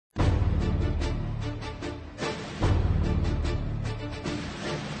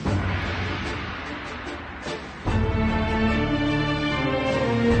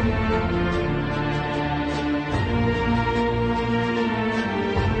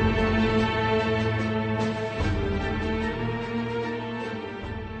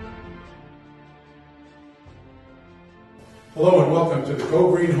Hello and welcome to the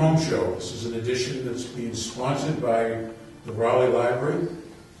GoGreen Home Show. This is an edition that's being sponsored by the Raleigh Library.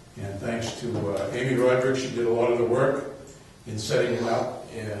 And thanks to Amy Roderick, she did a lot of the work in setting it up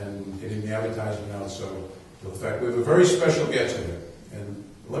and getting the advertisement out. So, in fact, we have a very special guest here. And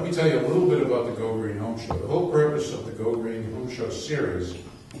let me tell you a little bit about the GoGreen Home Show. The whole purpose of the GoGreen Home Show series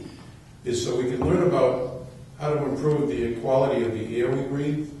is so we can learn about how to improve the quality of the air we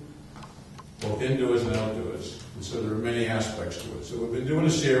breathe, both indoors and outdoors. And so there are many aspects to it. So we've been doing a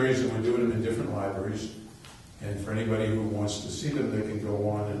series, and we're doing them in different libraries. And for anybody who wants to see them, they can go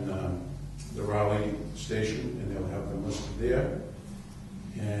on in the Raleigh station, and they'll have them listed there.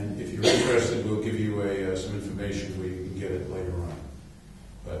 And if you're interested, we'll give you some information where you can get it later on.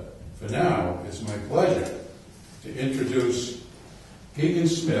 But for now, it's my pleasure to introduce Keegan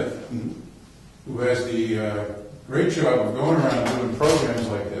Smith, who has the great job of going around doing programs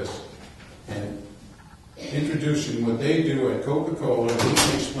like this and introducing what they do at Coca-Cola. He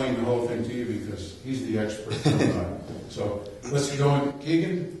can explain the whole thing to you because he's the expert. So let's go on.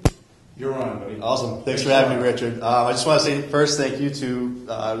 Keegan, you're on, buddy. Awesome. Thanks for having me, Richard. I just want to say first thank you to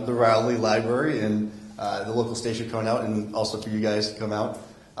the Raleigh Library and the local station coming out, and also for you guys to come out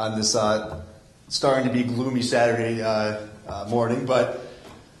on this starting to be gloomy Saturday morning. But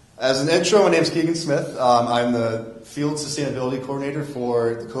as an intro, my name is Keegan Smith. I'm the Field Sustainability Coordinator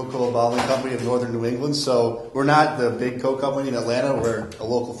for the Coca-Cola Bottling Company of Northern New England. So we're not the big Coke company in Atlanta. We're a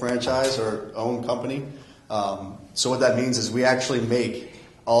local franchise or own company. So what that means is we actually make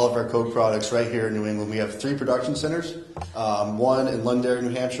all of our Coke products right here in New England. We have 3 production centers, one in Londonderry, New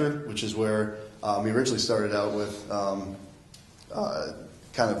Hampshire, which is where we originally started out with kind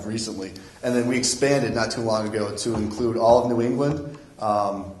of recently. And then we expanded not too long ago to include all of New England,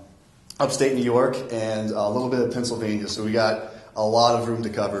 upstate New York, and a little bit of Pennsylvania. So we got a lot of room to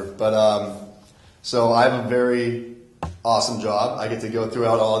cover. But so I have a very awesome job. I get to go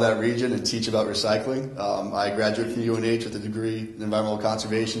throughout all of that region and teach about recycling. I graduated from UNH with a degree in environmental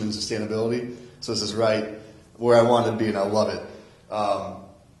conservation and sustainability. So this is right where I wanted to be, and I love it.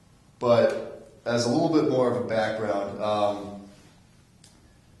 But as a little bit more of a background,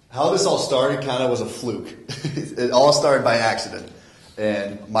 how this all started kind of was a fluke. It all started by accident.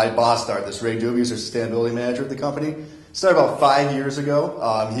 And my boss started this. Ray Doobie, who's our sustainability manager at the company, started about 5 years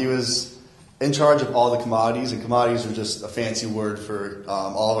ago. He was in charge of all the commodities, and commodities are just a fancy word for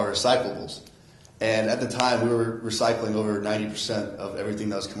all of our recyclables. And at the time, we were recycling over 90% of everything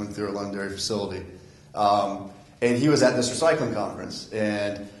that was coming through our Londonderry facility. And he was at this recycling conference,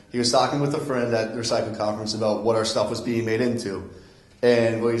 and he was talking with a friend at the recycling conference about what our stuff was being made into.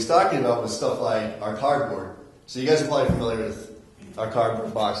 And what he was talking about was stuff like our cardboard. So you guys are probably familiar with our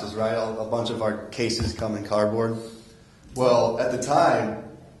cardboard boxes, right? A bunch of our cases come in cardboard. Well, at the time,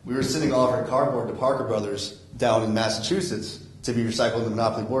 we were sending all of our cardboard to Parker Brothers down in Massachusetts to be recycled in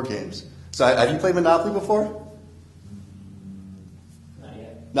Monopoly board games. So have you played Monopoly before? Not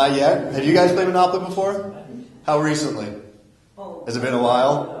yet. Not yet? Have you guys played Monopoly before? How recently? Has it been a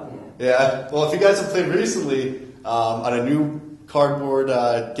while? Yeah. Well, if you guys have played recently on a new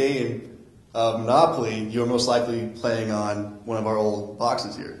cardboard game of Monopoly, you're most likely playing on one of our old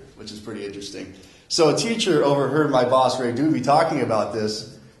boxes here, which is pretty interesting. So a teacher overheard my boss, Ray Doobie, talking about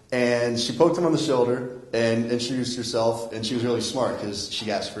this, and she poked him on the shoulder and introduced herself, and she was really smart because she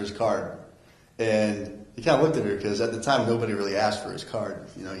asked for his card. And he kind of looked at her because at the time, nobody really asked for his card.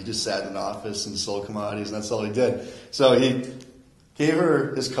 You know, he just sat in an office and sold commodities, and that's all he did. So he gave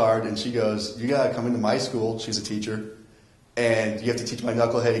her his card, and she goes, "You got to come into my school." She's a teacher. "And you have to teach my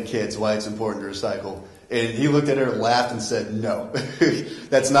knuckleheaded kids why it's important to recycle." And he looked at her, laughed, and said, "No,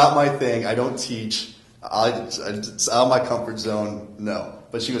 that's not my thing. I don't teach. It's out of my comfort zone. No."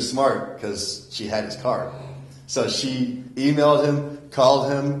 But she was smart because she had his card. So she emailed him, called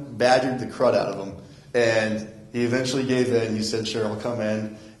him, badgered the crud out of him. And he eventually gave in. He said, "Sure, I'll come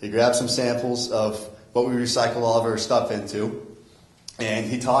in." He grabbed some samples of what we recycle all of our stuff into, and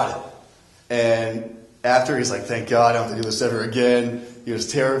he taught it. And after, he's like, "Thank God I don't have to do this ever again." He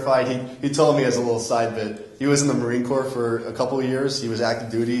was terrified. He told me as a little side bit, he was in the Marine Corps for a couple of years. He was active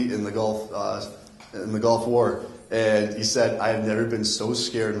duty in the Gulf War. And he said, "I have never been so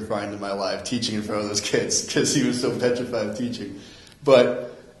scared and frightened in my life teaching in front of those kids," because he was so petrified of teaching.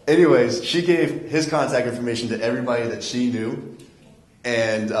 But anyways, she gave his contact information to everybody that she knew.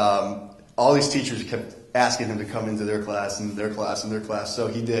 And all these teachers kept asking him to come into their class and their class and their class. So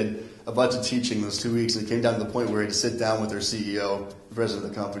he did a bunch of teaching those 2 weeks, and it came down to the point where he had to sit down with their CEO, the president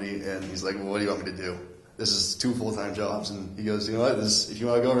of the company, and he's like, "Well, what do you want me to do? This is 2 full-time jobs." And he goes, "You know what, if you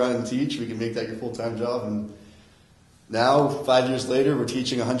want to go around and teach, we can make that your full-time job." And now, 5 years later, we're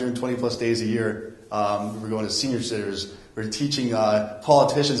teaching 120 plus days a year. We're going to senior centers. We're teaching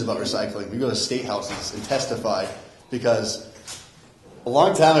politicians about recycling. We go to state houses and testify because a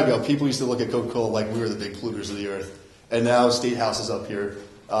long time ago, people used to look at Coca-Cola like we were the big polluters of the earth. And now state houses up here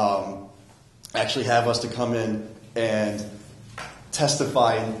actually have us to come in and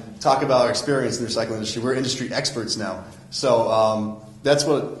testify and talk about our experience in the recycling industry. We're industry experts now. So that's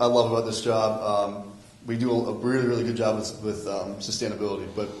what I love about this job. We do a really, really good job with sustainability.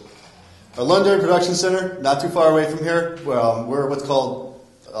 But our London Production Center, not too far away from here, we're what's called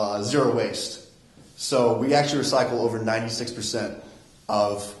zero waste. So we actually recycle over 96%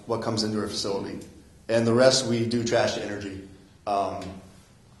 of what comes into our facility. And the rest we do trash to energy.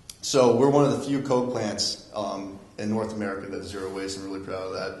 So we're one of the few Coke plants in North America that's zero waste. I'm really proud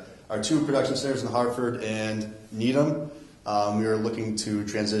of that. Our 2 production centers in Hartford and Needham, we are looking to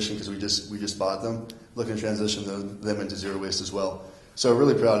transition because we just bought them. Looking to transition them into zero waste as well. So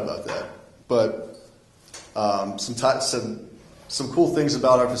really proud about that. But some cool things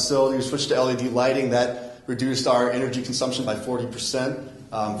about our facility. We switched to LED lighting. That reduced our energy consumption by 40%.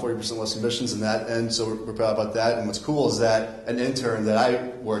 40% less emissions in that end, so we're proud about that. And what's cool is that an intern that I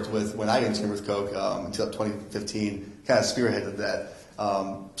worked with when I interned with Coke in 2015 kind of spearheaded that.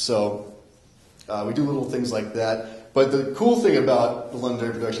 So we do little things like that. But the cool thing about the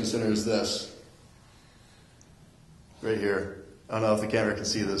London Production Center is this. Right here. I don't know if the camera can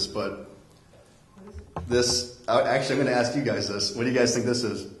see this, but this, actually I'm going to ask you guys this. What do you guys think this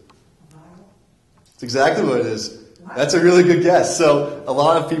is? It's exactly what it is. That's a really good guess. So a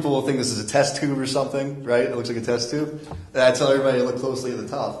lot of people will think this is a test tube or something, right? It looks like a test tube. And I tell everybody to look closely at the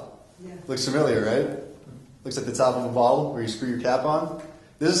top. Yeah. Looks familiar, right? Looks like the top of a bottle where you screw your cap on.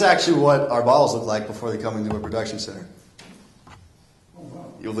 This is actually what our bottles look like before they come into our production center. Oh,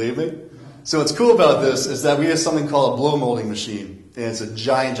 wow. You believe me? So what's cool about this is that we have something called a blow molding machine. And it's a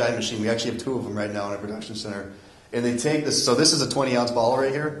giant, giant machine. We actually have 2 of them right now in our production center. And they take this, so this is a 20-ounce bottle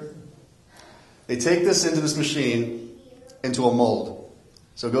right here. They take this into this machine, into a mold.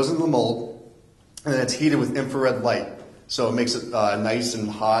 So it goes into the mold, and then it's heated with infrared light. So it makes it nice and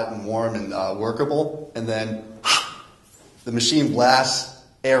hot and warm and workable. And then the machine blasts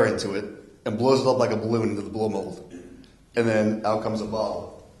air into it and blows it up like a balloon into the blow mold. And then out comes a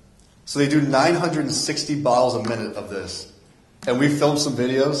bottle. So they do 960 bottles a minute of this. And we filmed some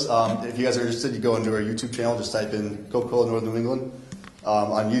videos. If you guys are interested, you go into our YouTube channel, just type in Coca-Cola North New England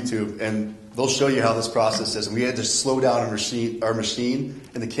on YouTube, and they'll show you how this process is. And we had to slow down our machine,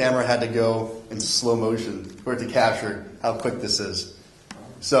 and the camera had to go into slow motion for it to capture how quick this is.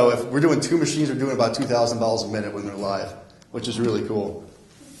 So if we're doing 2 machines, we're doing about 2,000 bottles a minute when they're live, which is really cool.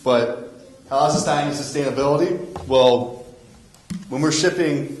 But how is this tying into sustainability? Well, when we're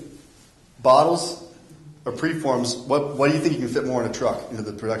shipping bottles or preforms, what do you think you can fit more in a truck into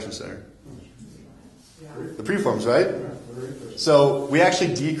the production center? The preforms, right? So we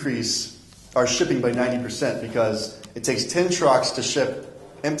actually decrease our shipping by 90% because it takes 10 trucks to ship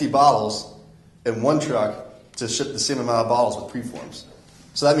empty bottles and 1 truck to ship the same amount of bottles with preforms.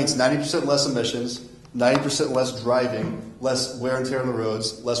 So that means 90% less emissions, 90% less driving, less wear and tear on the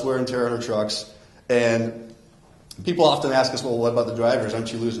roads, less wear and tear on our trucks. And people often ask us, well, what about the drivers?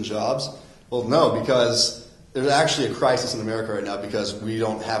 Aren't you losing jobs? Well, no, because there's actually a crisis in America right now because we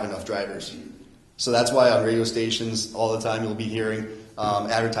don't have enough drivers. So that's why on radio stations all the time you'll be hearing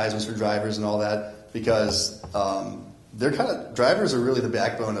advertisements for drivers and all that because drivers are really the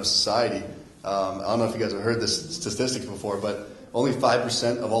backbone of society. I don't know if you guys have heard this statistic before, but only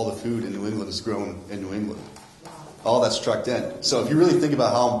 5% of all the food in New England is grown in New England. All that's trucked in. So if you really think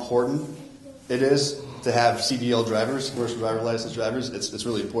about how important it is to have CDL drivers, commercial driver license drivers, it's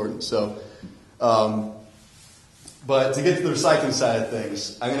really important. So, but to get to the recycling side of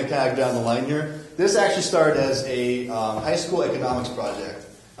things, I'm going to kind of go down the line here. This actually started as a high school economics project,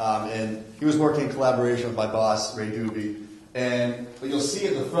 and he was working in collaboration with my boss, Ray Doobie. And what you'll see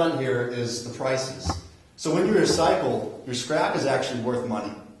at the front here is the prices. So when you recycle, your scrap is actually worth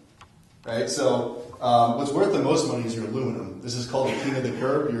money, right? So what's worth the most money is your aluminum. This is called the king of the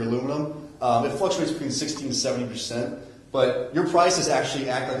curve, your aluminum. It fluctuates between 16 to 70%, but your prices actually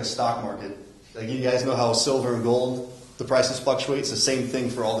act like a stock market. Like you guys know how silver and gold, the prices fluctuate. It's the same thing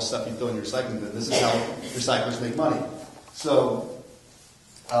for all the stuff you throw in your recycling bin. This is how recyclers make money. So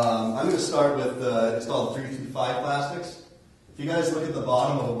I'm going to start with, it's called 325 plastics. If you guys look at the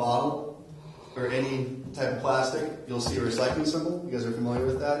bottom of a bottle or any type of plastic, you'll see a recycling symbol. You guys are familiar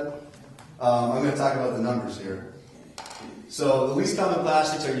with that? I'm going to talk about the numbers here. So the least common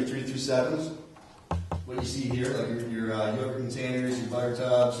plastics are your 3 through 7s. What you see here, like your yogurt containers, your butter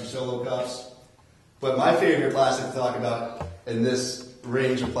tubs, your solo cups. But my favorite plastic to talk about in this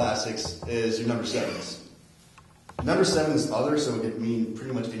range of plastics is your number 7s. Number 7 is other, so it could mean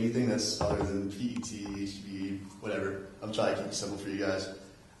pretty much anything that's other than PET, HDPE, whatever. I'm trying to keep it simple for you guys.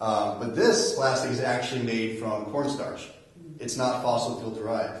 But this plastic is actually made from cornstarch. It's not fossil fuel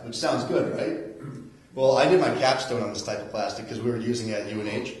derived, which sounds good, right? Well, I did my capstone on this type of plastic because we were using it at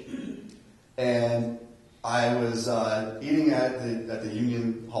UNH. And I was eating at the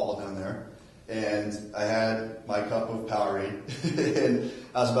Union Hall down there, and I had my cup of Powerade, and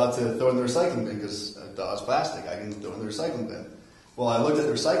I was about to throw it in the recycling bin because I thought it was plastic. I can throw it in the recycling bin. Well, I looked at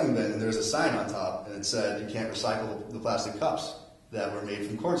the recycling bin, and there was a sign on top, and it said you can't recycle the plastic cups that were made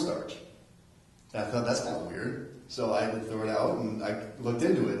from cornstarch. And I thought, that's kind of weird. So I threw it out, and I looked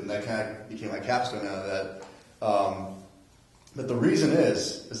into it, and that kind of became my capstone out of that. But the reason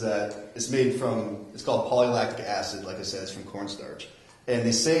is that it's made from, it's called polylactic acid, like I said, it's from cornstarch. And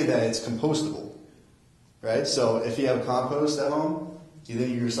they say that it's compostable, right? So if you have a compost at home, do you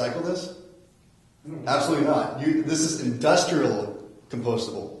think you can recycle this? Absolutely not. This is industrial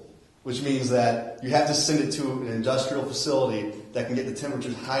compostable, which means that you have to send it to an industrial facility that can get the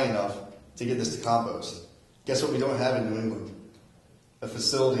temperatures high enough to get this to compost. Guess what we don't have in New England? A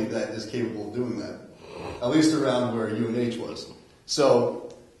facility that is capable of doing that. At least around where UNH was.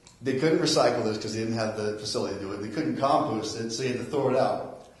 So they couldn't recycle this because they didn't have the facility to do it. They couldn't compost it, so you had to throw it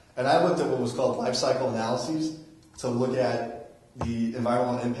out. And I looked at what was called life cycle analyses to look at the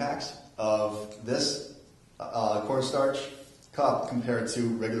environmental impacts of this cornstarch cup compared to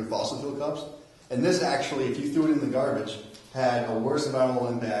regular fossil fuel cups. And this actually, if you threw it in the garbage, had a worse environmental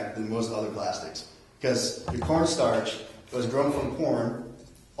impact than most other plastics. Because your cornstarch was grown from corn.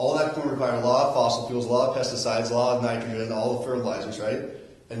 All that corn required a lot of fossil fuels, a lot of pesticides, a lot of nitrogen, all the fertilizers, right?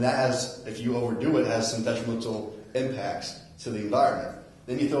 And that has, if you overdo it, has some detrimental impacts to the environment.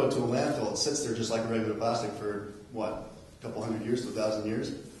 Then you throw it to a landfill, it sits there just like a regular plastic for, what, a couple hundred years to 1,000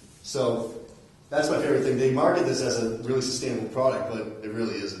 years? So that's my favorite thing. They market this as a really sustainable product, but it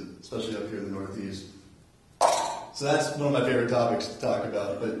really isn't, especially up here in the Northeast. So that's one of my favorite topics to talk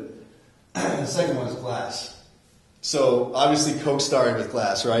about. But the second one is glass. So obviously Coke started with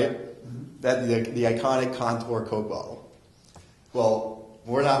glass, right? That the iconic Contour Coke bottle. Well,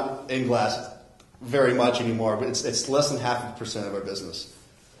 we're not in glass very much anymore, but it's less than 0.5% of our business.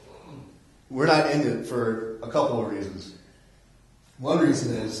 We're not in it for a couple of reasons. One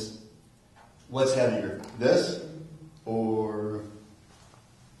reason is, what's heavier, this or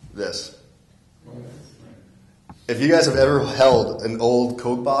this? If you guys have ever held an old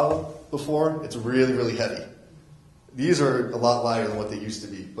Coke bottle before, it's really, really heavy. These are a lot lighter than what they used to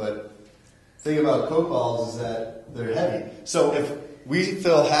be, but the thing about Coke bottles is that they're heavy. So if we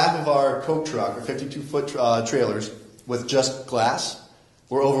fill half of our Coke truck, or 52-foot trailers, with just glass,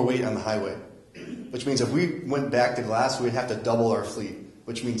 we're overweight on the highway. Which means if we went back to glass, we'd have to double our fleet,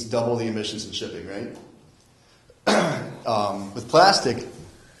 which means double the emissions in shipping, right? With plastic,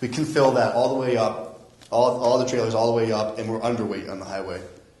 we can fill that all the way up, all the trailers all the way up, and we're underweight on the highway.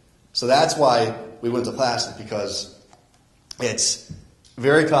 So that's why we went to plastic, because it's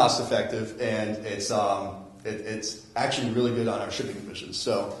very cost effective, and it's actually really good on our shipping emissions.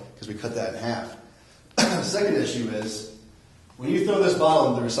 So, because we cut that in half. The second issue is, when you throw this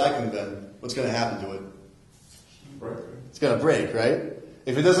bottle in the recycling bin, what's going to happen to it? It's going to break, right?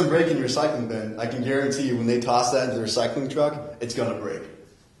 If it doesn't break in your recycling bin, I can guarantee you when they toss that into the recycling truck, it's going to break.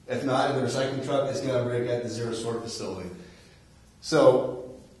 If not in the recycling truck, it's going to break at the zero sort facility.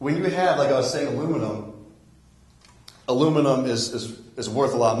 So when you have, like I was saying, aluminum is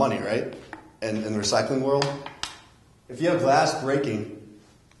worth a lot of money, right? In the recycling world. If you have glass breaking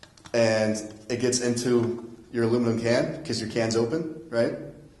and it gets into your aluminum can, because your can's open, right?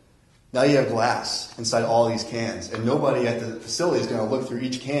 Now you have glass inside all these cans, and nobody at the facility is going to look through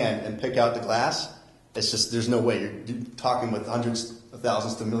each can and pick out the glass. It's just, there's no way. You're talking with hundreds of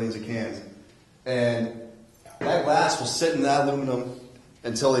thousands to millions of cans. And that glass will sit in that aluminum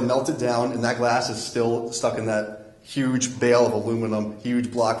until they melt it down, and that glass is still stuck in that huge bale of aluminum,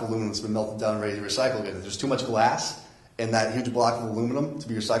 huge block of aluminum that's been melted down and ready to recycle again. If there's too much glass in that huge block of aluminum to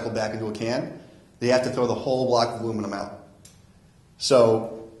be recycled back into a can, they have to throw the whole block of aluminum out.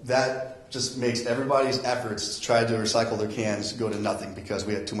 So that just makes everybody's efforts to try to recycle their cans go to nothing because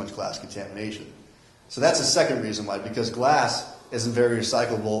we have too much glass contamination. So that's the second reason why, because glass isn't very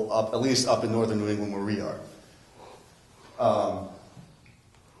recyclable, at least up in northern New England where we are.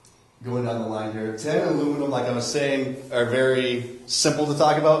 Going down the line here, tin and aluminum, like I was saying, are very simple to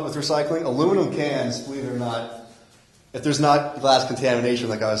talk about with recycling. Aluminum cans, believe it or not, if there's not glass contamination,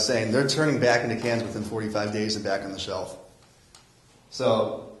 like I was saying, they're turning back into cans within 45 days and back on the shelf.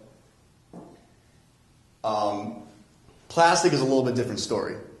 So, plastic is a little bit different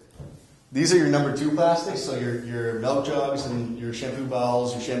story. These are your number 2 plastics, so your milk jugs and your shampoo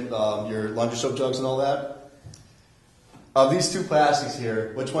bottles, your laundry soap jugs and all that. Of these 2 plastics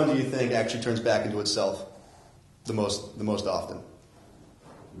here, which one do you think actually turns back into itself the most often?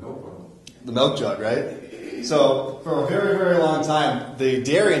 The milk jug, right? So for a very, very long time, the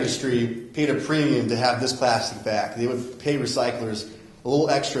dairy industry paid a premium to have this plastic back. They would pay recyclers a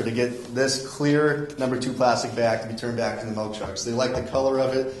little extra to get this clear number 2 plastic back to be turned back to the milk jugs. They like the color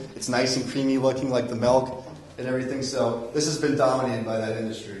of it. It's nice and creamy looking like the milk and everything. So this has been dominated by that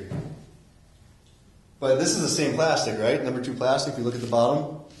industry. But this is the same plastic, right? Number 2 plastic, if you look at the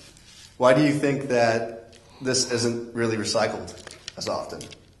bottom. Why do you think that this isn't really recycled as often?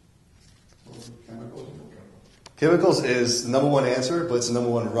 Chemicals is the number 1 answer, but it's the number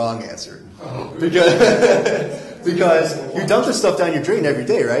 1 wrong answer. Because you dump this stuff down your drain every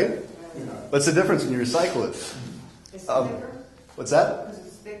day, right? What's the difference when you recycle it? It's thicker? What's that? Because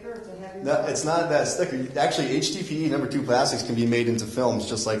it's thicker, it's a heavier. No, it's not that thicker. Actually, HDPE number 2 plastics can be made into films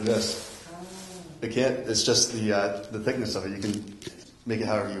just like this. It can't. It's just the thickness of it. You can make it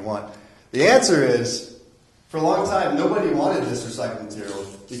however you want. The answer is, for a long time, nobody wanted this recycled material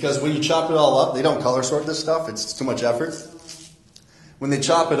because when you chop it all up, they don't color sort this stuff. It's too much effort. When they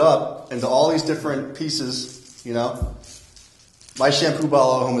chop it up into all these different pieces, you know, my shampoo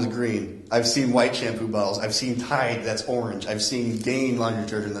bottle at home is green. I've seen white shampoo bottles. I've seen Tide that's orange. I've seen Gain laundry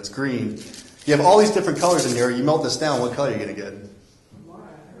detergent that's green. You have all these different colors in here. You melt this down, what color are you going to get?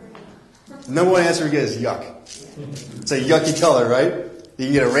 The number 1 answer you get is yuck. It's a yucky color, right? You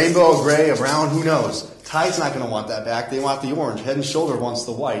can get a rainbow, a gray, a brown, who knows? Tide's not going to want that back. They want the orange. Head & Shoulder wants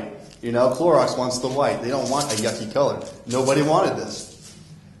the white. You know, Clorox wants the white. They don't want a yucky color. Nobody wanted this.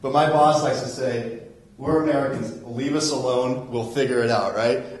 But my boss likes to say, we're Americans. Leave us alone. We'll figure it out,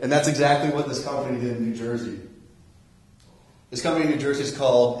 right? And that's exactly what this company did in New Jersey. This company in New Jersey is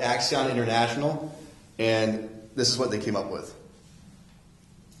called Axion International, and this is what they came up with.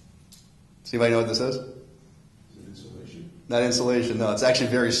 Does anybody know what this is? Is it insulation? Not insulation, no. It's actually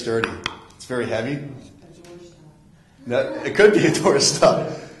very sturdy. It's very heavy. No, it could be a tourist stop.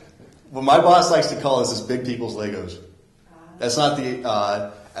 Well, my boss likes to call this big people's Legos. That's not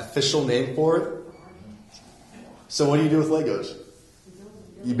the official name for it. So what do you do with Legos?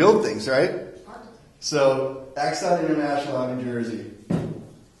 You build things, right? So Axion International out of New Jersey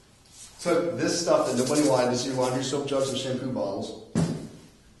took this stuff that nobody wanted, this is your laundry soap jugs and shampoo bottles.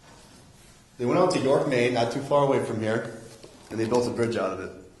 They went out to York, Maine, not too far away from here, and they built a bridge out of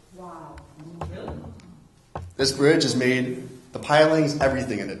it. Wow. This bridge is made, the pilings,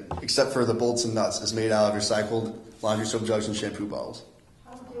 everything in it, except for the bolts and nuts, is made out of recycled laundry soap jugs and shampoo bottles.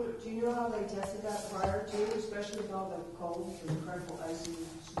 Do you know how they tested that prior to, especially with all the cold and incredible ice and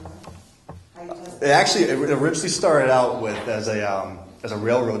snow? How you tested It originally started out with as a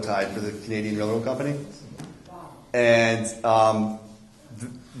railroad tie for the Canadian Railroad Company, Wow. and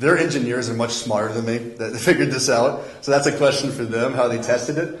their engineers are much smarter than me that figured this out. So that's a question for them how they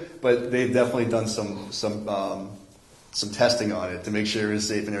tested it, but they've definitely done some testing on it to make sure it's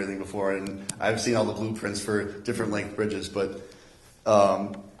safe and everything before. And I've seen all the blueprints for different length bridges, but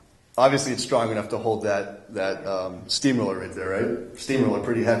obviously it's strong enough to hold that steamroller right there, right? Steamroller,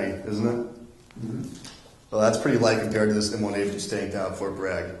 pretty heavy, isn't it? Mm-hmm. Well, that's pretty light compared to this M1 Avenue tank down at Fort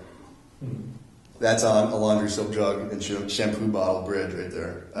Bragg. That's on a laundry soap jug and shampoo bottle bridge right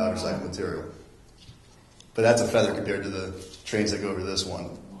there, out of recycled material. But that's a feather compared to the trains that go over this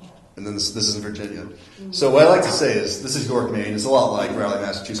one. And then this is in Virginia. So what I like to say is, this is York, Maine. It's a lot like Raleigh,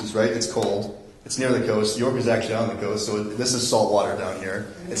 Massachusetts, right? It's cold. It's near the coast. York is actually on the coast, so this is salt water down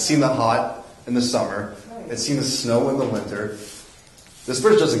here. It's seen the hot in the summer. It's seen the snow in the winter. This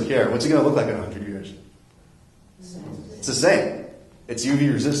bridge doesn't care. What's it going to look like in 100 years? It's the same. It's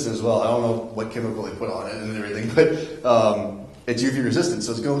UV resistant as well. I don't know what chemical they put on it and everything, but it's UV resistant,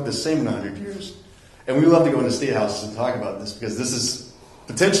 so it's going to look the same in 100 years. And we love to go into state houses and talk about this because this is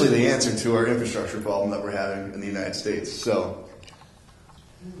potentially the answer to our infrastructure problem that we're having in the United States. So,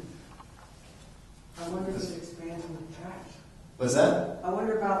 I wonder if it expands into trash. what's that? I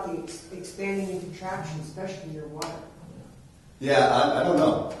wonder about the expanding into traction, especially your water. Yeah, I don't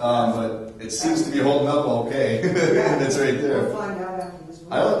know, but it seems to be holding up okay. It's right there. We'll find out after this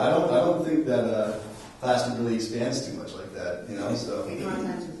week. I don't think that plastic really expands too much like that, you know. So The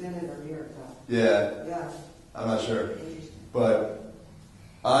contents within it are here, though. yeah, Yeah. I'm not sure. Interesting. But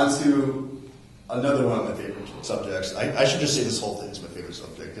on to another one of my favorite subjects. I should just say this whole thing is my favorite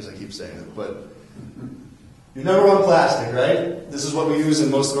subject because I keep saying it. But your number 1 plastic, right? This is what we use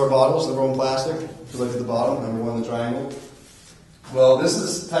in most of our bottles, number 1 plastic. If you look at the bottom, number 1 the triangle. Well, this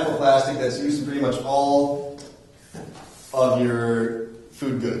is the type of plastic that's used in pretty much all of your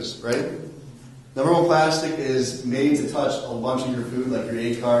food goods, right? Number one plastic is made to touch a bunch of your food, like your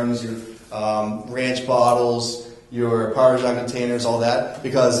 8 cartons, your ranch bottles, your Parmesan containers, all that,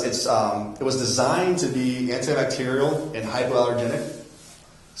 because it was designed to be antibacterial and hypoallergenic.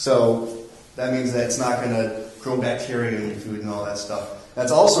 So that means that it's not going to grow bacteria in your food and all that stuff.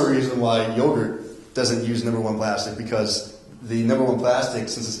 That's also a reason why yogurt doesn't use number one plastic, because the number one plastic,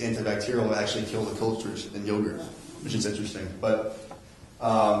 since it's antibacterial, will actually kill the cultures in yogurt, which is interesting. But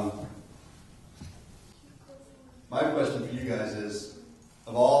my question for you guys is,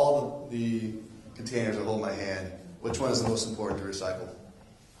 of all the containers that hold in my hand, which one is the most important to recycle?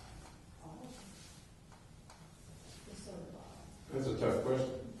 That's a tough question.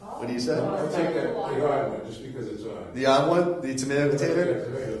 What do you say? I'll take the odd one, just because it's odd. The odd one? The tomato container?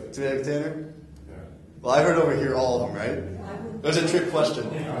 Tomato container? Yeah. Well, I heard over here all of them, right? That's a trick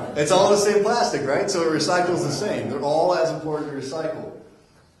question. It's all the same plastic, right? So it recycles the same. They're all as important to recycle.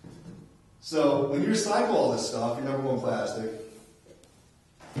 So when you recycle all this stuff, your number one plastic,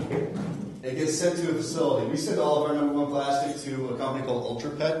 it gets sent to a facility. We send all of our number one plastic to a company called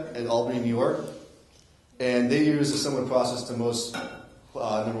Ultra Pet in Albany, New York. And they use a similar process to most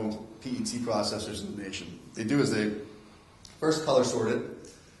number one PET processors in the nation. They do is they first color sort it.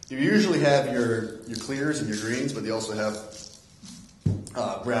 You usually have your clears and your greens, but they also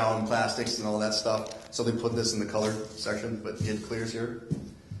have brown plastics and all that stuff. So they put this in the color section, but you get clears here.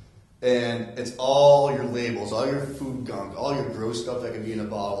 And it's all your labels, all your food gunk, all your gross stuff that can be in a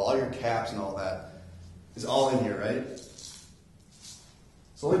bottle, all your caps and all that is all in here, right?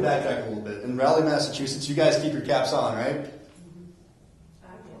 So let me backtrack a little bit. In Raleigh, Massachusetts, you guys keep your caps on, right?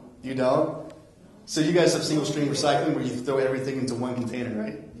 You don't? So you guys have single stream recycling where you throw everything into one container,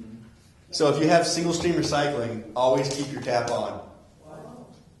 right? So if you have single stream recycling, always keep your cap on. Wow.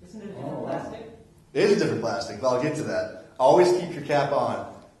 Isn't it a different plastic? It is a different plastic, but I'll get to that. Always keep your cap on.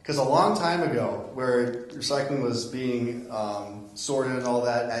 Because a long time ago, where recycling was being sorted and all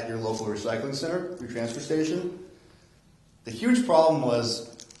that at your local recycling center, your transfer station, the huge problem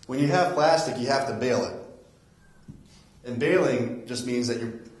was when you have plastic, you have to bale it. And baling just means that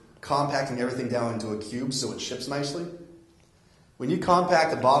you're compacting everything down into a cube so it ships nicely. When you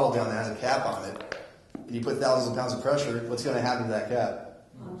compact a bottle down that has a cap on it, and you put thousands of pounds of pressure, what's going to happen to that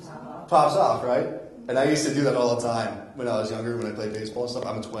cap? Pops off, right? And I used to do that all the time when I was younger, when I played baseball and stuff.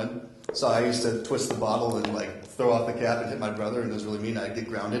 I'm a twin. So I used to twist the bottle and like throw off the cap and hit my brother, and it was really mean. I'd get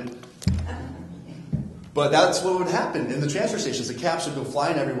grounded. But that's what would happen in the transfer stations. The caps would go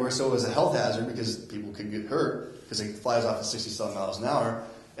flying everywhere, so it was a health hazard because people could get hurt because it flies off at 60-some miles an hour.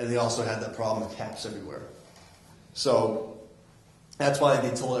 And they also had that problem with caps everywhere. So that's why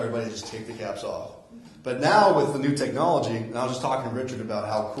they told everybody to just take the caps off. But now with the new technology, and I was just talking to Richard about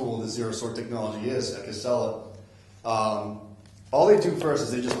how cool the zero sort technology is at Casella, all they do first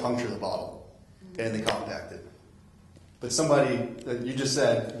is they just puncture the bottle and they compact it. But somebody, you just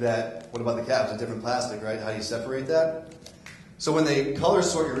said that, what about the caps? A different plastic, right? How do you separate that? So when they color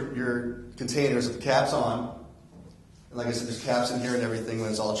sort your containers with the caps on, and like I said, there's caps in here and everything when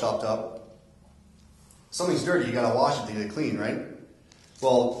it's all chopped up. Something's dirty, you gotta wash it to get it clean, right?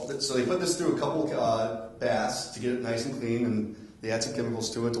 Well, so they put this through a couple baths to get it nice and clean, and they add some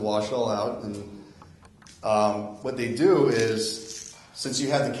chemicals to it to wash it all out. And what they do is, since you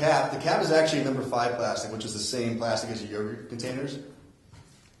have the cap is actually number 5 plastic, which is the same plastic as your yogurt containers.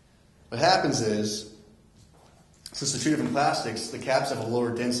 What happens is, since they're 2 different plastics, the caps have a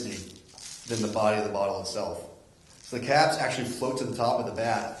lower density than the body of the bottle itself. So the caps actually float to the top of the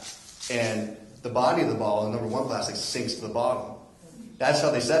bath, and the body of the bottle, the number 1 plastic, sinks to the bottom. That's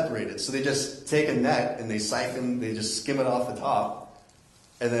how they separate it. So they just take a net and they siphon, they just skim it off the top,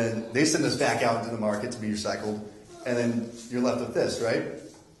 and then they send this back out into the market to be recycled, and then you're left with this, right?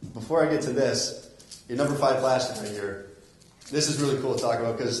 Before I get to this, your number 5 plastic right here. This is really cool to talk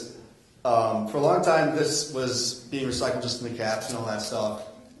about because for a long time this was being recycled just in the caps and all that stuff.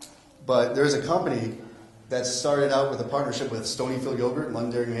 But there's a company that started out with a partnership with Stonyfield Yogurt in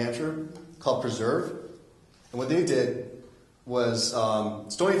Londonderry, New Hampshire, called Preserve. And what they did was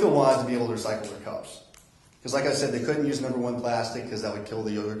Stonyfield wanted to be able to recycle their cups. Because like I said, they couldn't use number 1 plastic because that would kill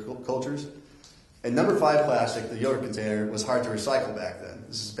the yogurt cultures. And number 5 plastic, the yogurt container, was hard to recycle back then.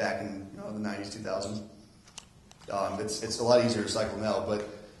 This is back in the 90s, 2000s. It's a lot easier to recycle now. But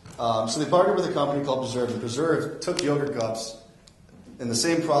so they partnered with a company called Preserve, and Preserve took yogurt cups in the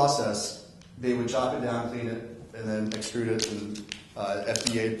same process. They would chop it down, clean it, and then extrude it, and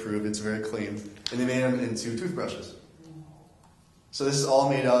FDA approved. It's very clean. And they made them into toothbrushes. So this is all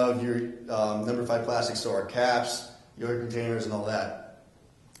made out of your number 5 plastic, so our caps, yogurt containers, and all that.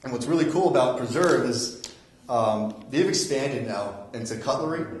 And what's really cool about Preserve is they've expanded now into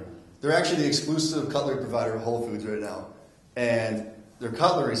cutlery. They're actually the exclusive cutlery provider of Whole Foods right now. And their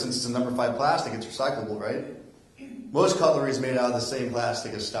cutlery, since it's a number 5 plastic, it's recyclable, right? Most cutlery is made out of the same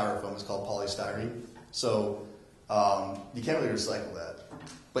plastic as styrofoam. It's called polystyrene. So you can't really recycle that.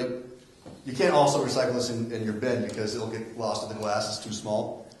 But you can't also recycle this in your bin because it'll get lost in the glass. It's too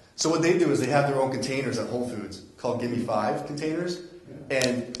small. So what they do is they have their own containers at Whole Foods called Gimme 5 containers.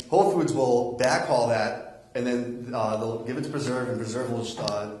 And Whole Foods will backhaul that, and then they'll give it to Preserve, and Preserve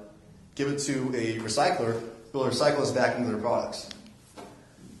will give it to a recycler who will recycle this back into their products.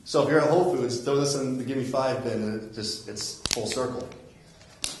 So if you're at Whole Foods, throw this in the Gimme 5 bin, and it's full circle.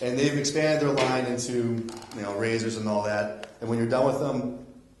 And they've expanded their line into razors and all that. And when you're done with them,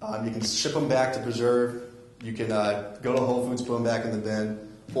 you can ship them back to Preserve. You can go to Whole Foods, put them back in the bin.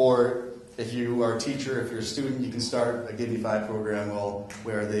 Or if you are a teacher, if you're a student, you can start a Gimme 5 program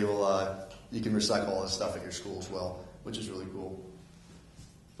where they will you can recycle all this stuff at your school as well, which is really cool.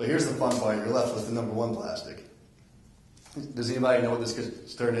 But here's the fun part. You're left with the number 1 plastic. Does anybody know what this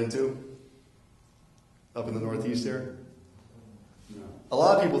gets turned into? Up in the Northeast here? No. A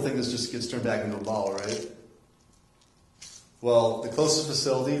lot of people think this just gets turned back into a bottle, right? Well, the closest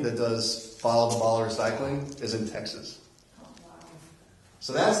facility that does bottle-to-bottle recycling is in Texas.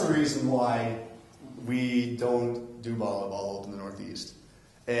 So that's the reason why we don't do bottle-to-bottle up in the Northeast.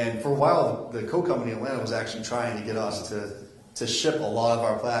 And for a while, the Coke company in Atlanta was actually trying to get us to ship a lot of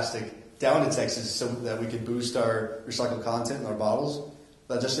our plastic down to Texas so that we could boost our recycled content in our bottles.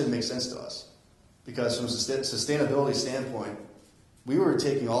 That just didn't make sense to us. Because from a sustainability standpoint, we were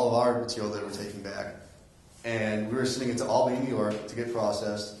taking all of our material that we were taking back, and we were sending it to Albany, New York to get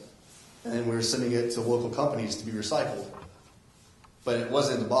processed, and then we were sending it to local companies to be recycled. But it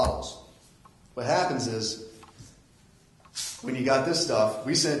wasn't in the bottles. What happens is, when you got this stuff,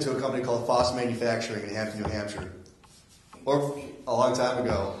 we sent it to a company called Foss Manufacturing in Hampton, New Hampshire. Or a long time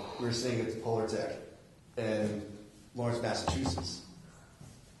ago, we were sending it to Polar Tech in Lawrence, Massachusetts.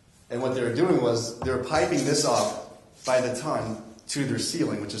 And what they were doing was, they were piping this up by the ton to their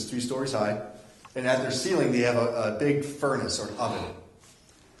ceiling, which is 3 stories high. And at their ceiling, they have a big furnace or an oven.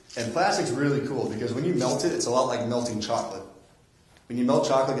 And plastic's really cool because when you melt it, it's a lot like melting chocolate. When you melt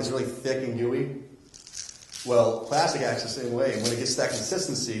chocolate, it's really thick and gooey. Well, plastic acts the same way. And when it gets that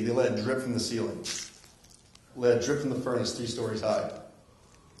consistency, they let it drip from the ceiling. Let it drip from the furnace 3 stories high.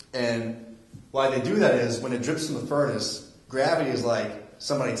 And why they do that is when it drips from the furnace, gravity is like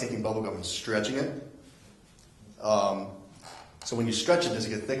somebody taking bubble gum and stretching it. So when you stretch it, does it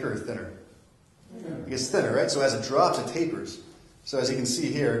get thicker or thinner? It gets thinner, right? So as it drops, it tapers. So as you can see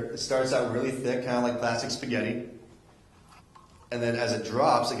here, it starts out really thick, kind of like plastic spaghetti. And then as it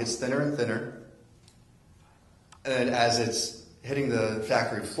drops, it gets thinner and thinner. And then as it's hitting the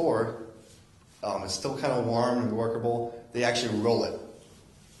factory floor, it's still kind of warm and workable. They actually roll it.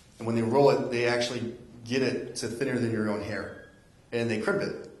 And when they roll it, they actually get it to thinner than your own hair. And they crimp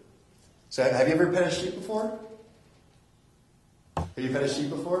it. So have you ever pet a sheep before? Have you pet a sheep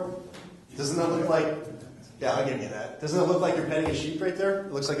before? Doesn't that look like... Yeah, I'll give you that. Doesn't it look like you're petting a sheep right there?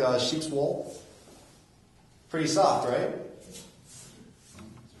 It looks like a sheep's wool. Pretty soft, right?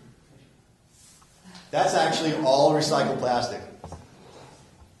 That's actually all recycled plastic.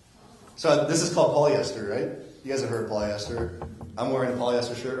 So this is called polyester, right? You guys have heard of polyester. I'm wearing a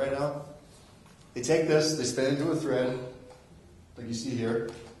polyester shirt right now. They take this, they spin it into a thread, like you see here,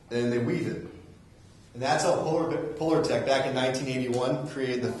 and they weave it. And that's how Polar Tech, back in 1981,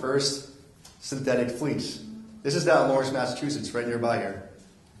 created the first synthetic fleece. This is down in Lawrence, Massachusetts, right nearby here.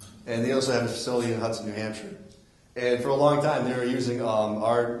 And they also have a facility in Hudson, New Hampshire. And for a long time, they were using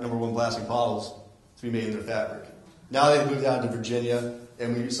our number 1 plastic bottles to be made in their fabric. Now they've moved down to Virginia,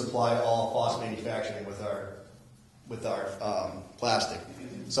 and we supply all Foss Manufacturing with our plastic.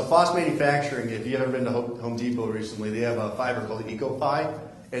 So Foss Manufacturing, if you've ever been to Home Depot recently, they have a fiber called EcoFi,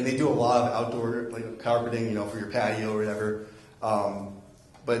 and they do a lot of outdoor carpeting, for your patio or whatever.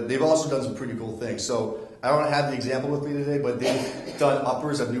 But they've also done some pretty cool things. So I don't have the example with me today, but they've done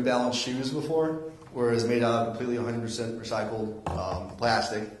uppers of New Balance shoes before, where it's made out of completely 100% recycled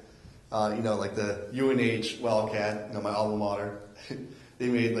plastic. Like the UNH Wildcat, my alma mater. They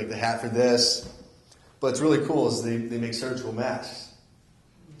made like the hat for this. But what's really cool is they make surgical masks.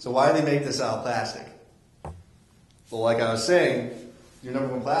 So why do they make this out of plastic? Well, like I was saying, your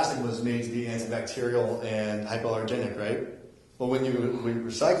number 1 plastic was made to be antibacterial and hypoallergenic, right? Well, when you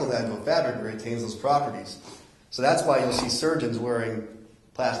recycle that into a fabric, it retains those properties. So that's why you'll see surgeons wearing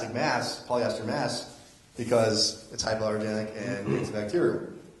plastic masks, polyester masks, because it's hypoallergenic and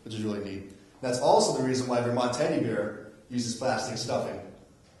antibacterial, which is really neat. That's also the reason why Vermont teddy bear uses plastic stuffing.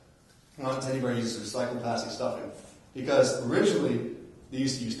 Vermont teddy bear uses recycled plastic stuffing. Because originally, they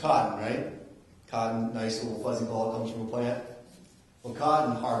used to use cotton, right? Cotton, nice little fuzzy ball, comes from a plant. Well,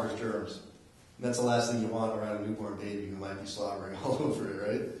 cotton harbors germs. And that's the last thing you want around a newborn baby who might be slobbering all over it,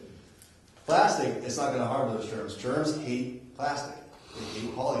 right? Plastic, it's not going to harbor those germs. Germs hate plastic. They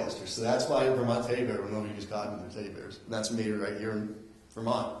hate polyester. So that's why Vermont teddy bear will never use cotton in their teddy bears. And that's made right here in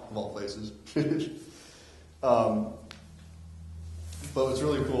Vermont, of all places. But what's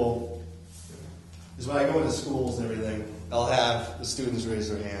really cool is when I go into schools and everything, I'll have the students raise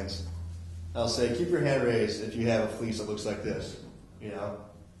their hands. I'll say, keep your hand raised if you have a fleece that looks like this. You know,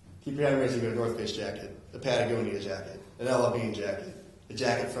 keep your hand raised if you have a North Face jacket, a Patagonia jacket, an Ella Bean jacket, a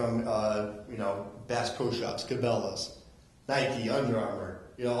jacket from Bass Pro Shops, Cabela's, Nike, Under Armour.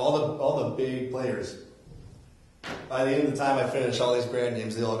 You know, all the big players. By the end of the time I finish all these brand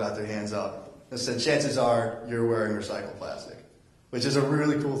names, they all got their hands up and said, chances are you're wearing recycled plastic, which is a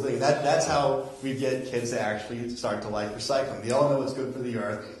really cool thing. That's how we get kids to actually start to like recycling. They all know it's good for the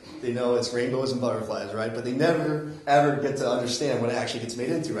earth. They know it's rainbows and butterflies, right? But they never, ever get to understand what it actually gets made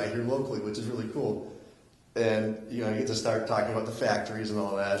into right here locally, which is really cool. And, you get to start talking about the factories and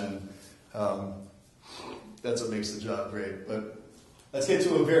all that, and that's what makes the job great. But let's get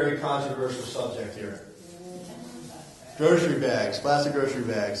to a very controversial subject here. Grocery bags, plastic grocery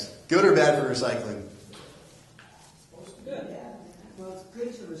bags. Good or bad for recycling? Good. Well, it's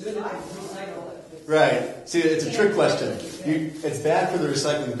good to recycle. Right. See, it's a trick question. It's bad for the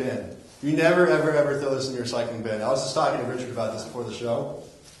recycling bin. You never, ever, ever throw this in your recycling bin. I was just talking to Richard about this before the show.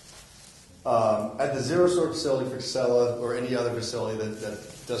 At the zero sort facility for Casella or any other facility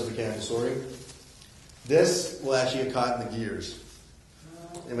that does mechanical sorting, this will actually get caught in the gears.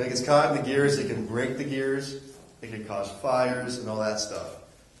 And when it gets caught in the gears, it can break the gears, it can cause fires and all that stuff.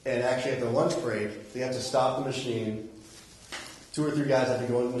 And actually at their lunch break, they have to stop the machine. 2 or 3 guys have to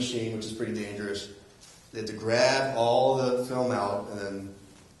go in the machine, which is pretty dangerous. They have to grab all the film out and then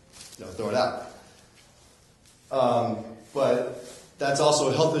throw it out. But that's also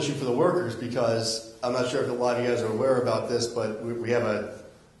a health issue for the workers because I'm not sure if a lot of you guys are aware about this, but we have a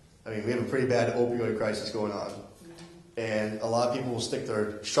pretty bad opioid crisis going on. And a lot of people will stick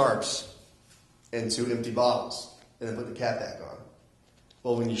their sharps into empty bottles and then put the cap back on.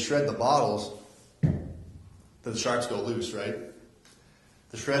 Well, when you shred the bottles, the sharps go loose, right?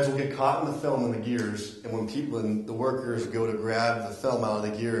 The shreds will get caught in the film in the gears, and when the workers go to grab the film out of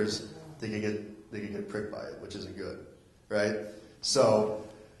the gears, they can get pricked by it, which isn't good, right? So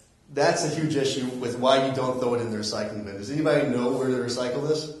that's a huge issue with why you don't throw it in the recycling bin. Does anybody know where to recycle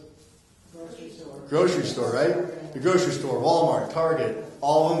this? Grocery store. Grocery store, right? The grocery store, Walmart, Target,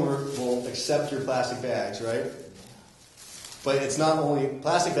 all of them will accept your plastic bags, right? But it's not only,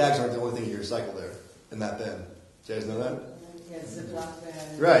 plastic bags aren't the only thing you recycle there in that bin. Do you guys know that? Yeah, Ziploc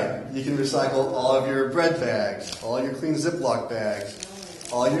bags. Right. You can recycle all of your bread bags, all your clean Ziploc bags,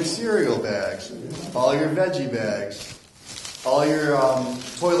 all your cereal bags, all your veggie bags, all your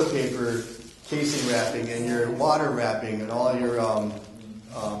toilet paper casing wrapping and your water wrapping and all your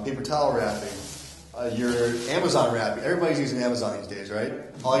paper towel wrapping, your Amazon wrapping. Everybody's using Amazon these days, right?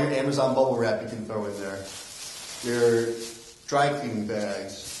 All your Amazon bubble wrap you can throw in there. Your dry cleaning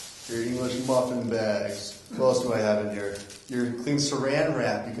bags, your English muffin bags. What else do I have in here? Your clean saran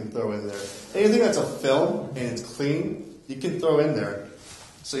wrap you can throw in there. Anything that's a film and it's clean, you can throw in there.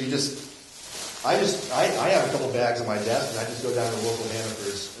 So I have a couple bags on my desk and I just go down to the local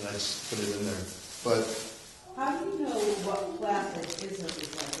Hannaford's and I just put it in there. But how do you know what plastic isn't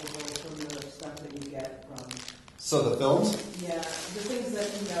recyclable from the stuff that you get from? So the films? Yeah, the things that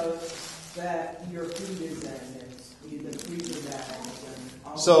you know that your food is in, the freezer bags and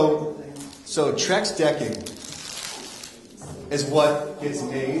all the things. So Trex decking is what gets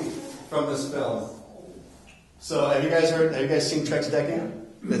made from this film. So have you guys seen Trex decking?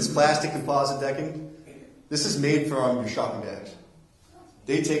 It's plastic composite decking. This is made from your shopping bags.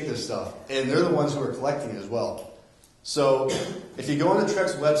 They take this stuff, and they're the ones who are collecting it as well. So if you go on the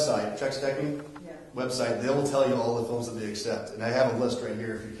Trex website, Trex decking website, they will tell you all the films that they accept. And I have a list right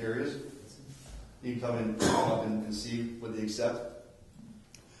here if you're curious. You can come up and see what they accept.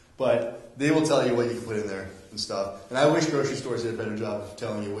 But they will tell you what you can put in there and stuff. And I wish grocery stores did a better job of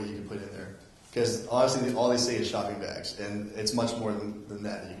telling you what you can put in there. Because honestly, all they say is shopping bags. And it's much more than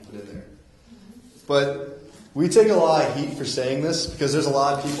that you can put in there. But we take a lot of heat for saying this because there's a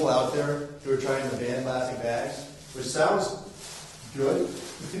lot of people out there who are trying to ban plastic bags, which sounds good.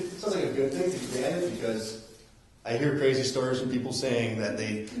 It sounds like a good thing to ban it because I hear crazy stories from people saying that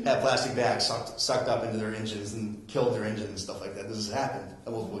they have plastic bags sucked up into their engines and killed their engine and stuff like that. This has happened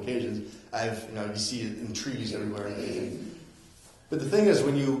on multiple occasions. You see it in trees everywhere and everything. But the thing is,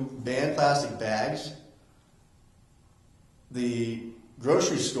 when you ban plastic bags, the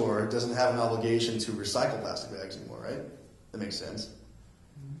grocery store doesn't have an obligation to recycle plastic bags anymore, right? That makes sense.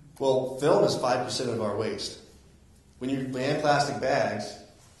 Well, film is 5% of our waste. When you ban plastic bags,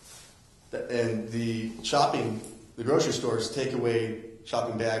 and the grocery stores take away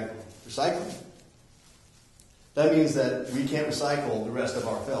shopping bag recycling, that means that we can't recycle the rest of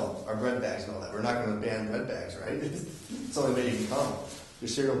our film, our bread bags and all that. We're not going to ban bread bags, right? It's the only way you can come. Your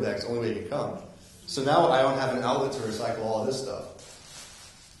cereal bags, the only way you can come. So now I don't have an outlet to recycle all of this stuff.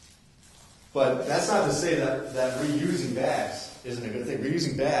 But that's not to say that reusing bags isn't a good thing.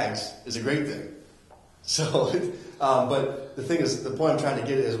 Reusing bags is a great thing. So, but the thing is, the point I'm trying to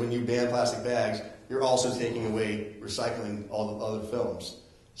get is when you ban plastic bags, you're also taking away recycling all the other films.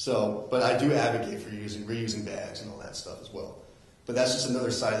 So, but I do advocate for reusing bags and all that stuff as well. But that's just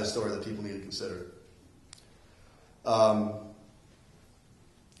another side of the story that people need to consider. Trying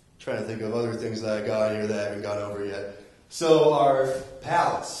to think of other things that I got here that I haven't gone over yet. So our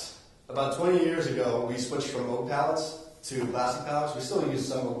pallets. About 20 years ago, we switched from oak pallets to plastic pallets. We still use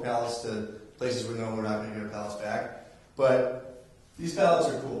some oak pallets to places where we're not going to get our pallets back. But these pallets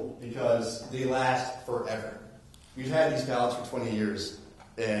are cool because they last forever. We've had these pallets for 20 years,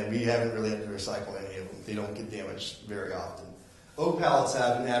 and we haven't really had to recycle any of them. They don't get damaged very often. Oak pallets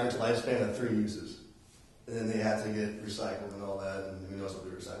have an average lifespan of 3 uses. And then they have to get recycled and all that, and who knows what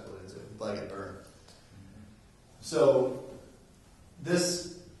we recycle it into. They probably get burned. So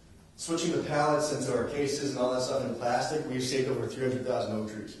this switching the pallets into our cases and all that stuff in plastic, we've saved over 300,000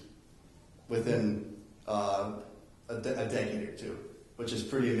 oak trees within a decade or two, which is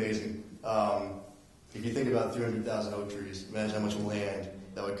pretty amazing. If you think about 300,000 oak trees, imagine how much land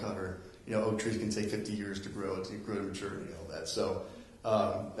that would cover. You know, oak trees can take 50 years to grow to maturity and all that. So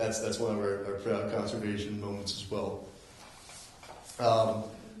that's one of our proud conservation moments as well.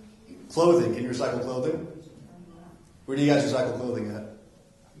 Clothing. Can you recycle clothing? Where do you guys recycle clothing at?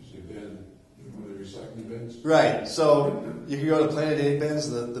 Usually bin, one of the recycling bins. Right. So you can go to Planet Aid bins,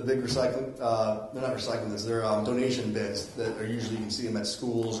 the big recycling. They're not recycling bins. They're donation bins that are usually, you can see them at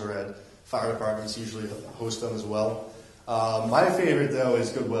schools or at fire departments. Usually host them as well. My favorite though is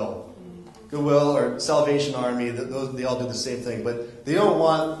Goodwill. Goodwill or Salvation Army, they all do the same thing, but they don't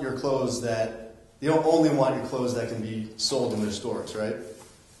want your clothes they don't only want your clothes that can be sold in their stores, right?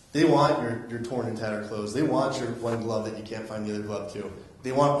 They want your torn and tattered clothes. They want your one glove that you can't find the other glove to.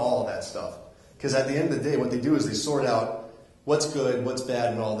 They want all of that stuff. Because at the end of the day, what they do is they sort out what's good, what's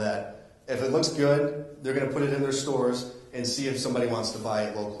bad, and all that. If it looks good, they're going to put it in their stores and see if somebody wants to buy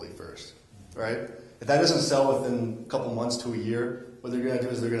it locally first, right? If that doesn't sell within a couple months to a year, what they're going to do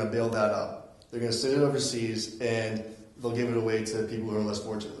is they're going to bail that up. They're going to send it overseas, and they'll give it away to people who are less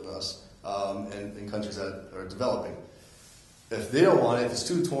fortunate than us, and in countries that are developing. If they don't want it, if it's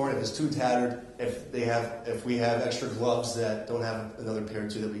too torn, if it's too tattered, if we have extra gloves that don't have another pair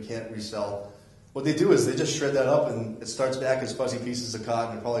to that we can't resell, what they do is they just shred that up, and it starts back as fuzzy pieces of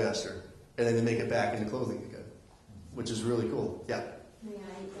cotton or polyester, and then they make it back into clothing again, which is really cool. Yeah. May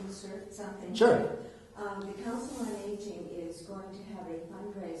I insert something? Sure. The Council on Aging is going to have a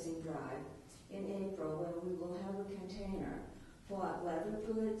fundraising drive in April where we will have a container for leather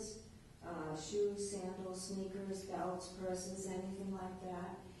goods, shoes, sandals, sneakers, belts, purses, anything like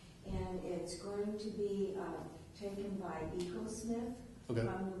that. And it's going to be taken by EcoSmith from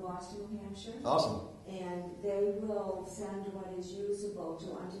New Boston, New Hampshire. Awesome. And they will send what is usable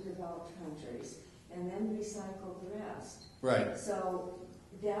to underdeveloped countries and then recycle the rest. Right. So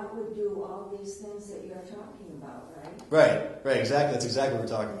that would do all these things that you're talking about, right? Right, exactly. That's exactly what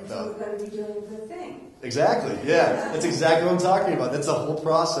we're talking about. So we're going to be doing a good thing. Exactly, yeah. That's exactly what I'm talking about. That's a whole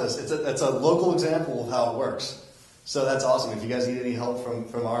process. It's a local example of how it works. So that's awesome. If you guys need any help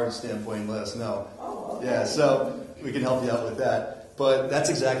from our standpoint, let us know. Oh, okay. Yeah, so we can help you out with that. But that's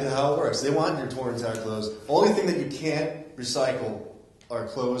exactly how it works. They want your torn and tattered clothes. Only thing that you can't recycle are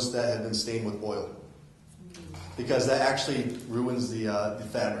clothes that have been stained with oil, because that actually ruins the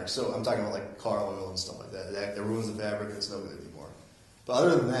fabric. So I'm talking about like car oil and stuff like that. It ruins the fabric and it's no good anymore. But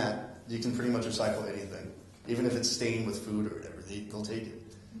other than that, you can pretty much recycle anything, even if it's stained with food or whatever. They'll take it.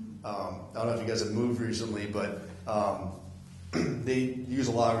 I don't know if you guys have moved recently, but they use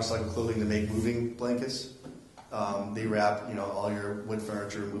a lot of recycled clothing to make moving blankets. They wrap, all your wood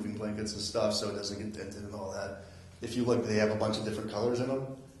furniture, moving blankets and stuff, so it doesn't get dented and all that. If you look, they have a bunch of different colors in them.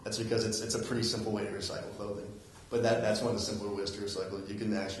 That's because it's a pretty simple way to recycle clothing. But that's one of the simpler ways to recycle it. You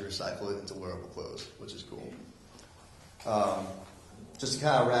can actually recycle it into wearable clothes, which is cool. Just to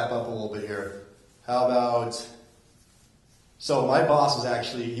kind of wrap up a little bit here, how about, so my boss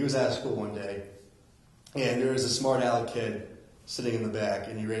he was at school one day, and there was a smart aleck kid sitting in the back,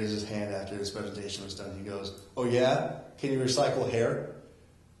 and he raises his hand after his presentation was done. He goes, "Oh yeah, can you recycle hair?"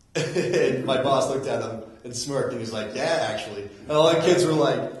 And my boss looked at him and smirked, and he's like, "Yeah, actually." And all the kids were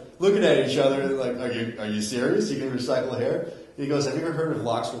like looking at each other, like, "Are you serious? You can recycle hair?" And he goes, "Have you ever heard of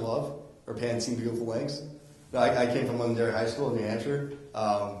Locks for Love or Pants in Beautiful Lengths?" I came from Londonderry High School in New Hampshire.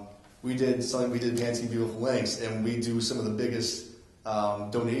 We did Pants in Beautiful Lengths, and we do some of the biggest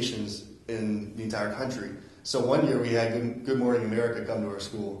donations in the entire country. So one year we had Good Morning America come to our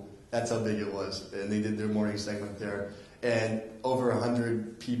school. That's how big it was, and they did their morning segment there. And over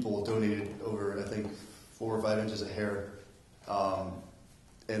 100 people donated over, I think, 4 or 5 inches of hair.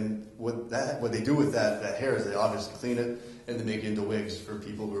 And what they do with that hair is they obviously clean it and they make it into wigs for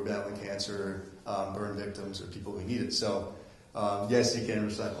people who are battling cancer, burn victims, or people who need it. So yes, you can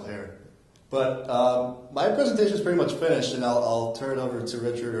recycle hair. But my presentation is pretty much finished, and I'll turn it over to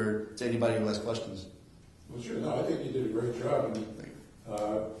Richard or to anybody who has questions. Well, sure. No, I think you did a great job. And,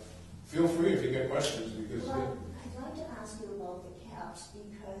 feel free if you get questions, because Well, I'd like to ask you about the caps,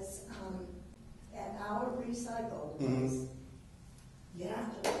 because at our recycle place, you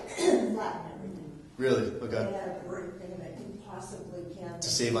have to flatten everything. Really? Okay. They have everything that you possibly can. To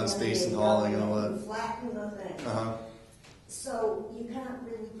save on space and hauling and all that. Flatten the thing. Uh-huh. So you can't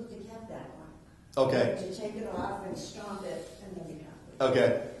really put the cap back on. Okay. You take it off and stomp it, and then you can't. Okay.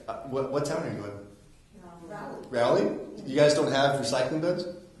 What town are you in? Rally. Raleigh? You guys don't have recycling bins?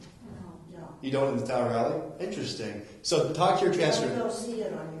 No. You don't in the town of Raleigh? Interesting. So talk to your transfer. You'll see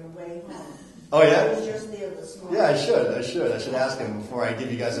it on your way home. Oh, yeah? I was just there this morning. Yeah, I should ask him before I give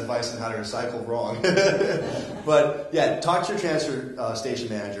you guys advice on how to recycle wrong. But yeah, talk to your transfer station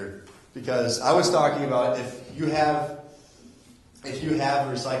manager, because I was talking about if you have a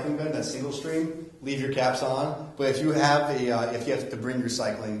recycling bin that's single stream, leave your caps on. But if you have if you have to bring your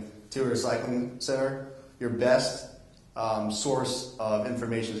recycling to a recycling center, your best source of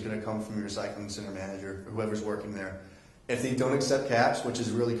information is going to come from your recycling center manager or whoever's working there. If they don't accept caps, which is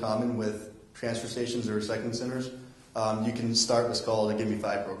really common with transfer stations or recycling centers, you can start what's called a Give Me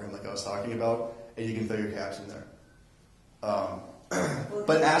 5 program, like I was talking about, and you can fill your caps in there.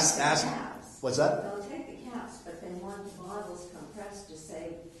 But ask. What's that? They'll take the caps, but they want the bottles compressed to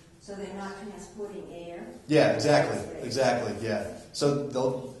save, so they're not transporting air. Yeah, exactly. Yeah. So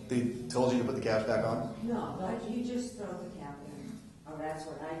they told you to put the caps back on. No, but you just throw the cap in. Oh, that's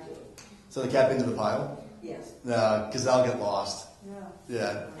what I do. So the cap into the pile. Yes. Because that'll get lost. Yeah.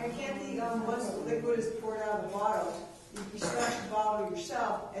 Yeah. And can't once the liquid is poured out of the bottle, you smash the bottle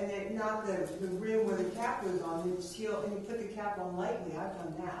yourself, and then not the rim where the cap was on, and you put the cap on lightly. I've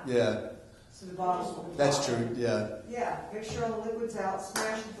done that. Yeah. So the bottle's That's true. Yeah. Yeah, make sure all the liquid's out,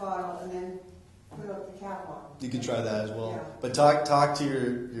 smash the bottle, and then put up the cap on. You can try that as well. Yeah. But talk to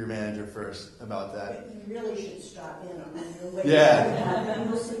your manager first about that. You really should stop in on your way. Yeah. And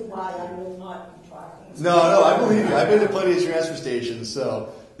you'll see why I will not be talking. No, I believe you. I've been to plenty of transfer stations,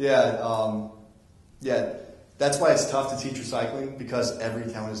 so yeah. That's why it's tough to teach recycling, because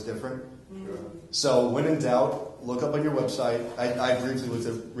every town is different. Sure. So when in doubt, look up on your website. I briefly looked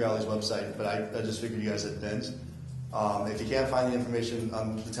at Raleig's website, but I just figured you guys had bins. If you can't find the information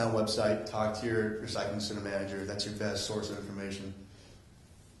on the town website, talk to your recycling center manager. That's your best source of information.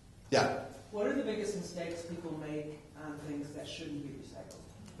 Yeah. What are the biggest mistakes people make on things that shouldn't be recycled?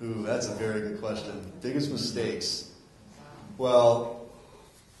 Ooh, that's a very good question. Biggest mistakes. Well,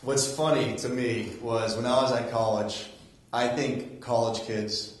 what's funny to me was when I was at college, I think college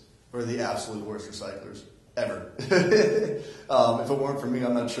kids were the absolute worst recyclers ever. If it weren't for me,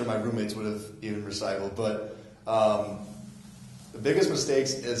 I'm not sure my roommates would have even recycled. But the biggest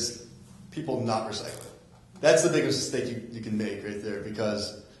mistakes is people not recycling. That's the biggest mistake you can make right there,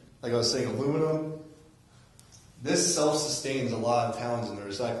 because, like I was saying, aluminum, this self-sustains a lot of towns in their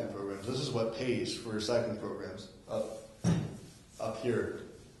recycling programs. This is what pays for recycling programs up here.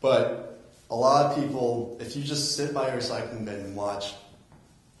 But a lot of people, if you just sit by a recycling bin and watch,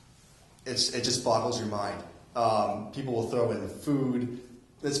 it just boggles your mind. People will throw in food.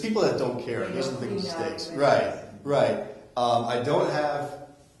 It's people that don't care. Those are the big mistakes. Right. I don't have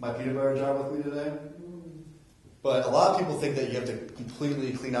my peanut butter jar with me today. But a lot of people think that you have to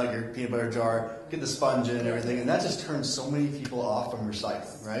completely clean out your peanut butter jar, get the sponge in and everything, and that just turns so many people off from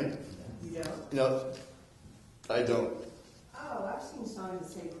recycling, right? Yeah. I don't. Oh, I've seen signs that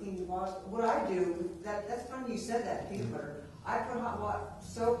say clean the bottle. What I do, that's funny you said that, peanut butter. I put hot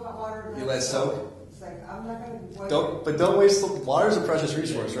water. You let soak? It's like, I'm not going to Don't waste the water. Is a precious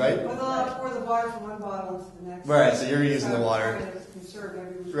resource, right? Well, then I'll pour the water from one bottle into the next. Right, so you're using the water. Conserve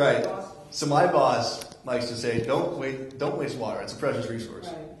every resource Right. possible. So my boss likes to say, don't waste water. It's a precious resource.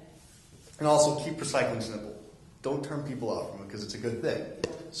 Right. And also keep recycling simple. don't turn people off from it because it's a good thing.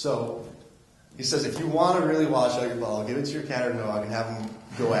 So he says, if you want to really wash out your bottle, give it to your cat or dog and have them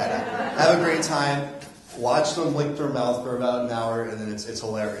go at it. Have a great time. Watch them lick their mouth for about an hour, and then it's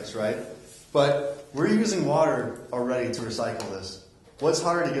hilarious, right? But we're using water already to recycle this. What's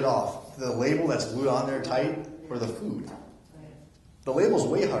harder to get off? The label that's glued on there tight or the food? The label's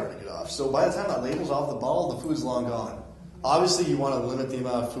way harder to get off. So by the time that label's off the bottle, the food's long gone. Obviously, you want to limit the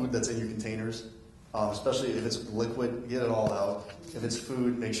amount of food that's in your containers, especially if it's liquid, get it all out. If it's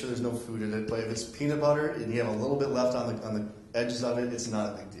food, make sure there's no food in it. But if it's peanut butter and you have a little bit left on the edges of it, it's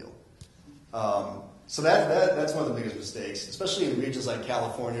not a big deal. So that's one of the biggest mistakes, especially in regions like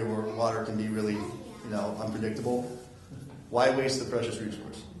California where water can be really, unpredictable. Why waste the precious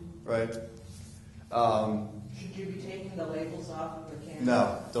resource, right? Should you be taking the labels off of the cans?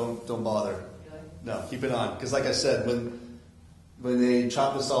 No, don't bother. Really? No, keep it on. Because like I said, when they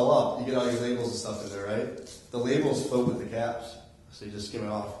chop this all up, you get all your labels and stuff in there, right? The labels float with the caps, so you just skim it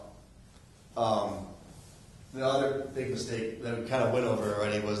off. The other big mistake that we kind of went over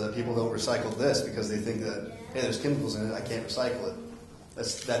already was that people don't recycle this because they think that, hey, there's chemicals in it, I can't recycle it.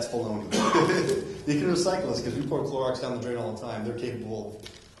 That's baloney. You can recycle this because we pour Clorox down the drain all the time. They're capable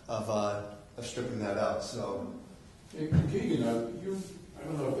of stripping that out. So, Hey, Keegan, I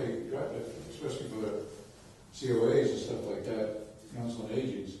don't know if they got it, especially for the COAs and stuff like that, Council on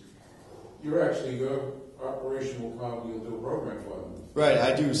Agents. Your operation will probably do a program for them. right,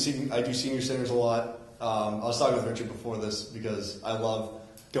 I do senior centers a lot. I was talking with Richard before this because I love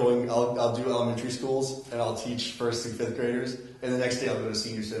going. I'll do elementary schools and I'll teach 1st through 5th graders, and the next day I'll go to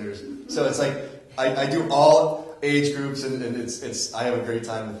senior centers. So it's like I do all age groups, and it's I have a great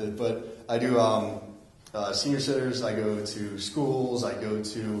time with it. But I do senior centers. I go to schools. I go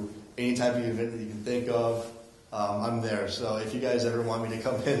to any type of event that you can think of. I'm there. So if you guys ever want me to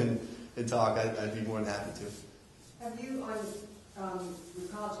come in and talk, I'd be more than happy to. Have you on your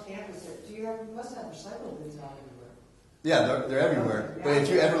college campus, you must have recycle bins out everywhere? Yeah, they're everywhere. But if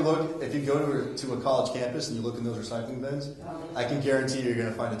you go to a college campus and you look in those recycling bins, I can guarantee you're going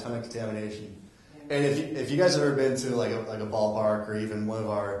to find a ton of contamination. And if you guys have ever been to like a ballpark or even one of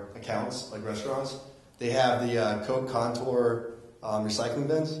our accounts, like restaurants, they have the Coke Contour recycling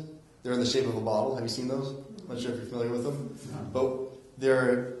bins. They're in the shape of a bottle. Have you seen those? I'm not sure if you're familiar with them. No.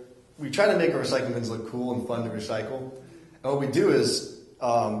 But we try to make our recycling bins look cool and fun to recycle. And what we do is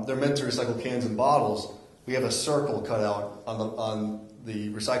they're meant to recycle cans and bottles. We have a circle cut out on the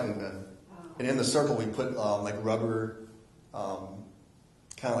recycling bin, and in the circle we put like rubber, kind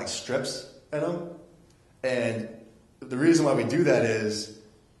of like strips in them. And the reason why we do that is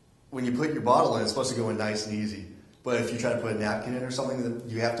when you put your bottle in, it's supposed to go in nice and easy. But if you try to put a napkin in or something, then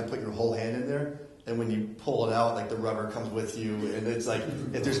you have to put your whole hand in there. And when you pull it out, like the rubber comes with you, and it's like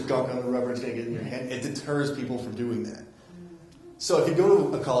if there's gunk on the rubber, it's gonna get in your hand. It deters people from doing that. So if you go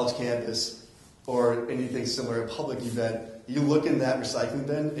to a college campus or anything similar, a public event, you look in that recycling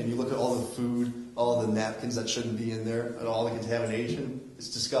bin and you look at all the food, all the napkins that shouldn't be in there, and all the contamination. It's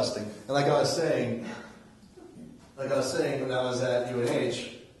disgusting. And like I was saying when I was at UNH,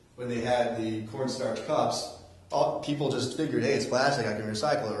 when they had the cornstarch cups, people just figured, hey, it's plastic, I can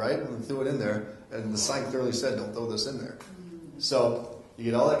recycle it, right? And threw it in there. And the sign clearly said, don't throw this in there. So you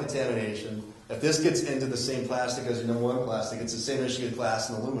get all that contamination. If this gets into the same plastic as your number 1 plastic, it's the same issue with glass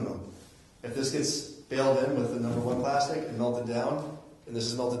and aluminum. If this gets baled in with the number 1 plastic and melted down, and this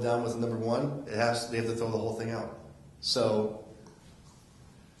is melted down with the number 1, they have to throw the whole thing out. So.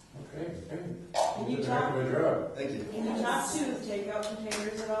 Okay. Can you did a heck of a job. Thank you. Can you talk to takeout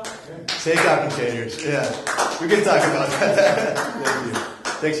containers at all? Okay. Takeout containers, yeah. We can talk about that. Thank you.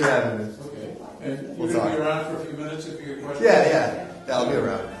 Thanks for having me. Okay. And We'll you're going to be talk. around for a few minutes if you get questions? Yeah, I'll be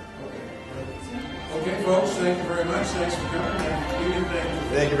around. Okay, folks, thank you very much. Thanks for coming. And Keegan, thank you.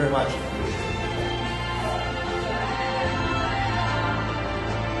 Thank you very much.